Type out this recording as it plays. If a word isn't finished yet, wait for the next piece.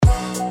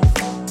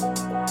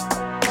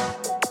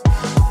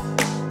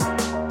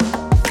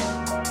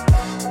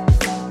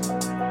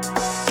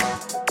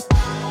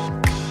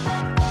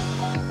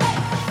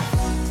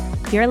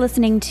You're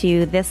listening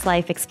to This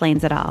Life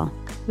Explains It All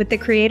with the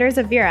creators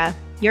of Virra,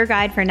 your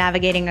guide for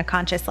navigating a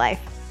conscious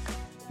life.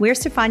 We're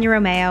Stefania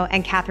Romeo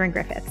and Catherine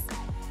Griffiths.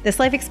 This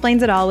Life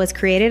Explains It All was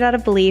created out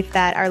of belief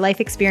that our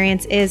life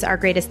experience is our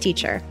greatest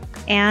teacher.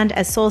 And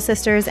as soul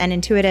sisters and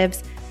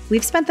intuitives,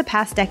 we've spent the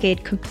past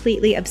decade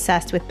completely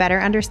obsessed with better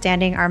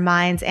understanding our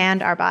minds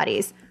and our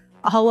bodies,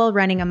 all while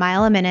running a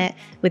mile a minute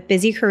with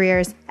busy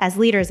careers as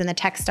leaders in the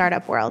tech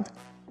startup world.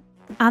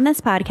 On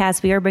this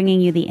podcast, we are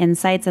bringing you the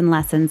insights and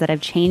lessons that have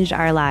changed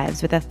our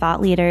lives with the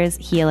thought leaders,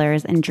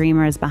 healers, and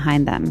dreamers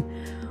behind them.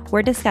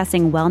 We're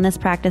discussing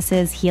wellness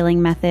practices,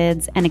 healing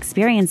methods, and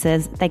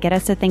experiences that get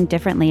us to think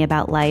differently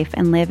about life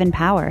and live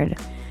empowered.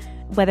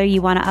 Whether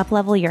you want to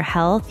uplevel your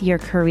health, your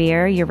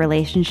career, your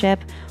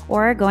relationship,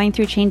 or going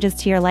through changes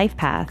to your life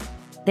path,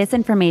 this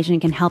information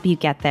can help you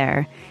get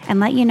there and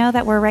let you know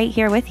that we're right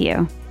here with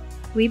you.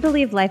 We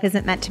believe life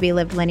isn't meant to be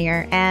lived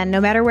linear, and no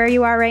matter where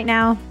you are right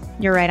now,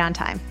 you're right on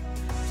time.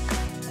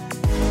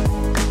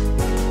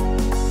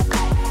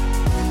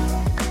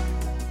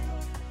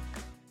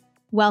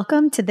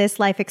 Welcome to This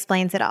Life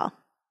Explains It All.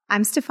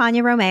 I'm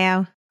Stefania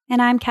Romeo.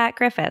 And I'm Kat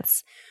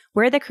Griffiths.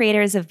 We're the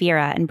creators of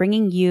Virra and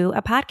bringing you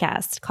a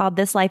podcast called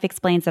This Life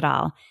Explains It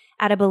All,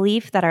 out of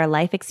belief that our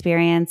life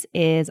experience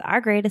is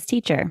our greatest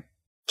teacher.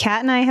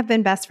 Kat and I have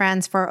been best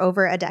friends for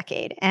over a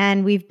decade,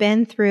 and we've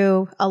been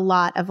through a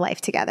lot of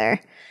life together.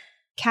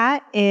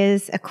 Kat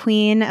is a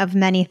queen of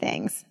many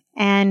things,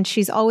 and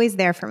she's always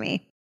there for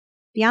me.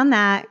 Beyond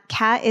that,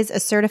 Kat is a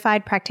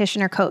certified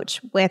practitioner coach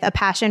with a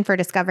passion for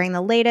discovering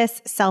the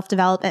latest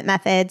self-development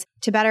methods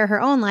to better her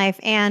own life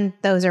and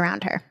those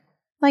around her.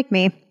 Like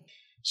me.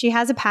 She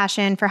has a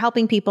passion for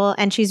helping people,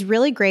 and she's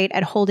really great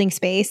at holding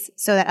space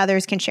so that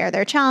others can share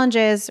their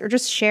challenges or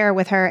just share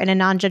with her in a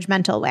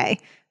non-judgmental way,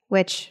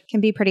 which can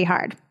be pretty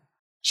hard.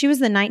 She was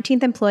the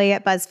 19th employee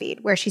at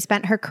BuzzFeed, where she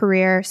spent her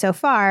career so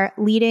far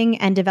leading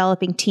and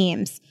developing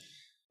teams.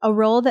 A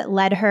role that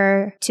led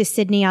her to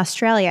Sydney,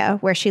 Australia,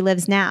 where she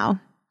lives now.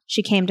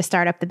 She came to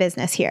start up the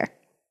business here.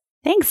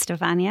 Thanks,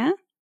 Stefania.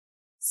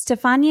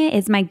 Stefania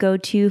is my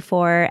go-to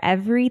for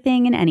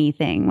everything and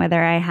anything.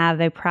 Whether I have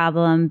a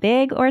problem,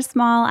 big or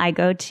small, I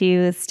go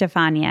to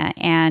Stefania.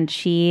 And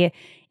she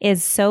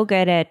is so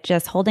good at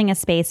just holding a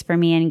space for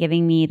me and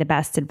giving me the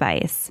best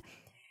advice.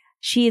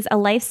 She's a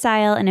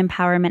lifestyle and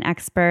empowerment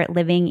expert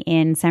living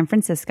in San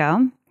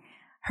Francisco.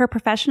 Her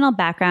professional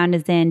background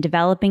is in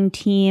developing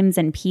teams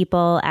and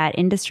people at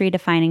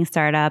industry-defining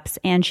startups,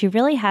 and she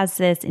really has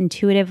this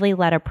intuitively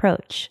led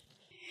approach.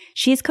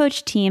 She's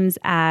coached teams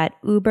at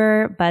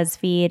Uber,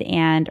 BuzzFeed,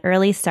 and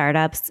early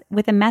startups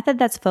with a method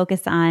that's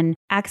focused on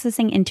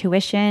accessing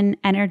intuition,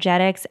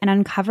 energetics, and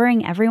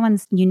uncovering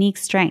everyone's unique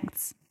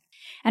strengths.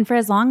 And for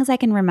as long as I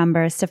can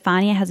remember,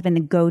 Stefania has been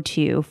the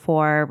go-to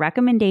for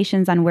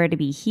recommendations on where to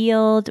be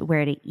healed,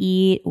 where to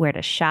eat, where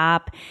to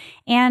shop,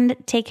 and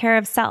take care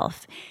of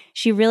self.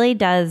 She really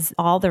does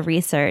all the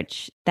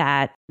research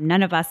that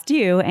none of us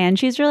do, and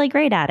she's really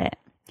great at it.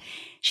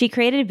 She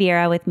created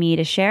Virra with me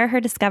to share her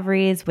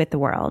discoveries with the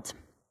world.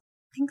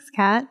 Thanks,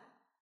 Kat.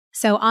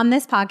 So on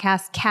this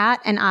podcast,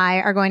 Kat and I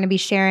are going to be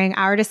sharing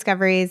our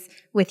discoveries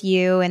with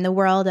you in the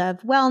world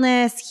of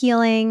wellness,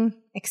 healing,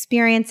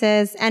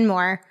 experiences, and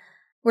more.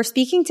 We're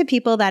speaking to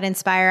people that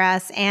inspire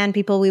us and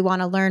people we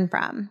want to learn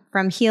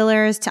from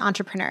healers to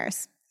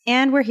entrepreneurs.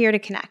 And we're here to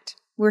connect.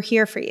 We're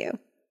here for you.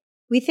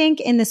 We think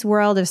in this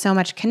world of so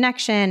much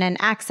connection and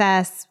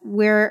access,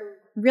 we're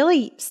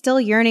really still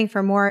yearning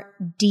for more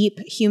deep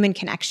human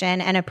connection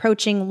and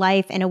approaching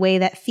life in a way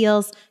that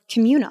feels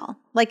communal,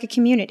 like a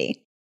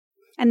community.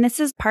 And this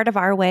is part of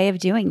our way of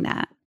doing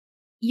that.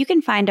 You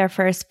can find our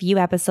first few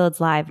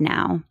episodes live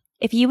now.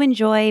 If you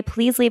enjoy,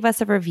 please leave us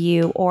a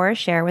review or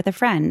share with a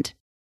friend.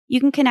 You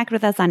can connect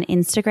with us on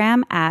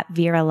Instagram at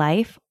Virra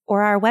Life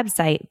or our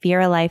website,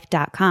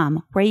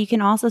 virralife.com, where you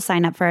can also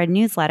sign up for our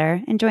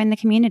newsletter and join the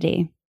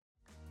community.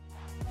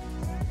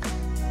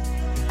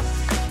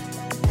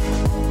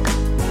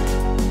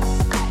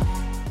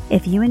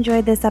 If you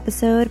enjoyed this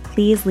episode,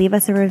 please leave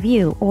us a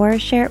review or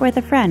share it with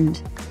a friend.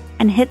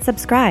 And hit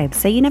subscribe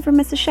so you never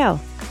miss a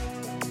show.